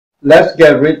Let's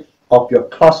get rid of your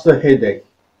cluster headache.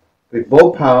 With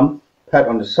both palms, pat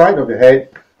on the side of your head.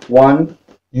 1.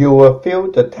 You will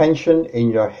feel the tension in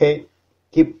your head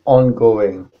keep on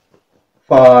going.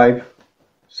 5,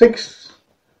 6,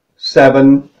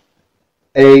 7,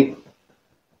 8,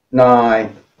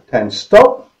 9, 10.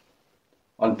 Stop.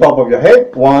 On top of your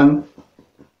head. 1,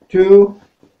 2,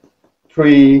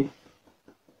 3,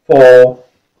 4,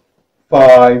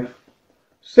 5,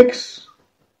 6,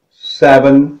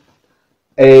 7,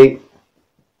 8,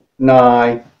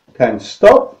 9, 10.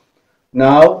 Stop.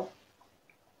 Now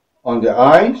on the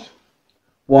eyes.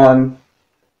 1,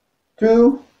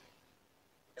 2,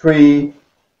 3,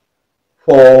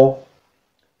 4,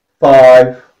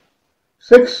 5,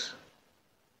 6,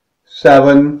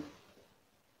 7,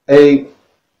 8,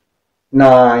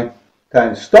 9,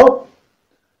 10. Stop.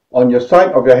 On your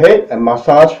side of your head and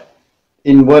massage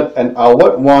inward and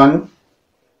outward. 1,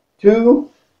 2.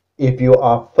 If you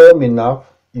are firm enough,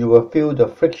 you will feel the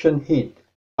friction heat.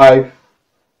 5,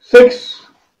 6,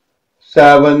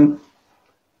 7,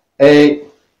 8,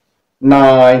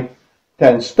 9,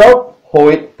 10. Stop.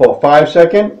 Hold it for 5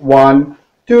 seconds. 1,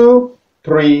 2,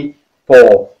 3,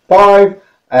 4, 5,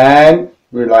 and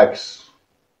relax.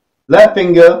 Left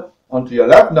finger onto your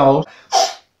left nose.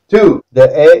 2.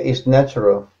 The air is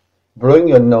natural. Blowing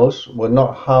your nose will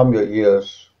not harm your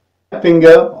ears. Left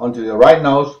finger onto your right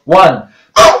nose. 1,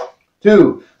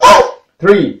 2,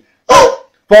 3,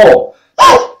 4,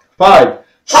 5.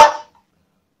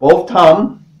 Both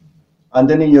thumbs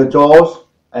underneath your jaws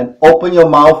and open your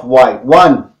mouth wide.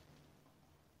 1,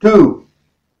 2,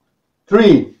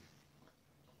 3,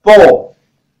 4,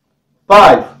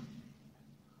 5.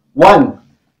 1,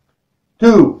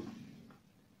 2,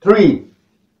 3,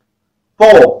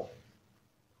 4,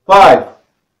 5.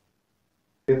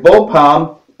 With both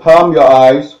palms, palm your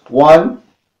eyes. 1,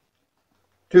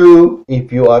 2.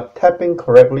 If you are tapping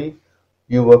correctly,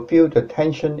 you will feel the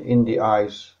tension in the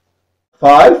eyes.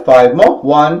 5. 5 more.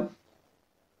 1,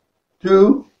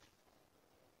 2,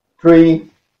 3,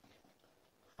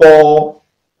 4,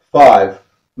 5.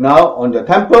 Now on the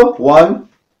temple. 1,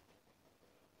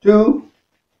 2,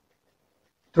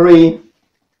 3,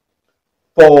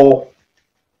 4,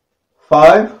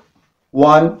 5.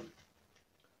 1,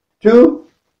 2,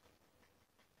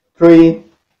 3,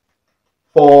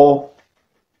 4,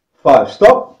 5.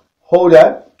 Stop. Hold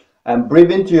that and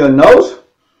breathe into your nose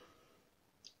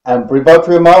and breathe out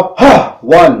through your mouth.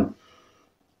 1,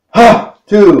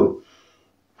 2.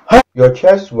 Your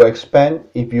chest will expand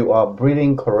if you are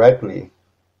breathing correctly.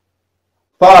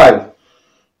 5.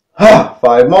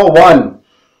 5 more. 1,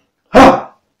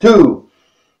 2,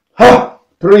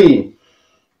 3,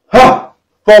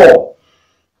 4,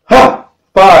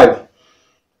 5.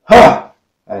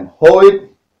 And hold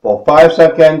it for 5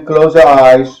 seconds. Close your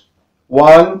eyes.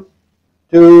 1,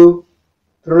 2,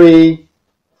 3,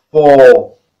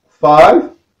 4,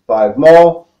 5. 5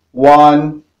 more.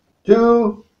 1,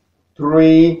 2,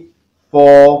 3,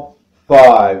 4,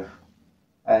 5.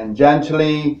 And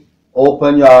gently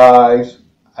open your eyes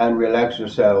and relax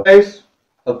yourself. Place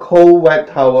a cold wet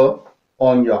towel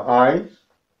on your eyes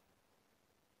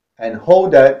and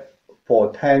hold that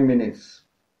for 10 minutes.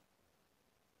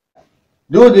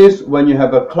 Do this when you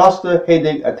have a cluster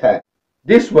headache attack.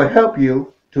 This will help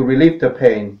you to relieve the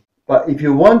pain. But if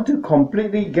you want to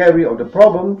completely get rid of the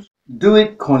problems, do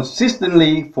it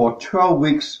consistently for 12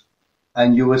 weeks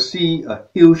and you will see a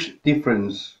huge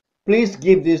difference. Please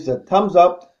give this a thumbs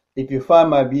up if you find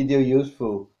my video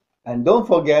useful. And don't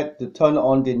forget to turn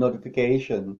on the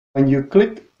notification. When you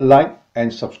click like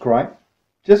and subscribe,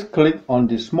 just click on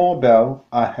the small bell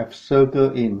I have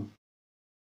circled in.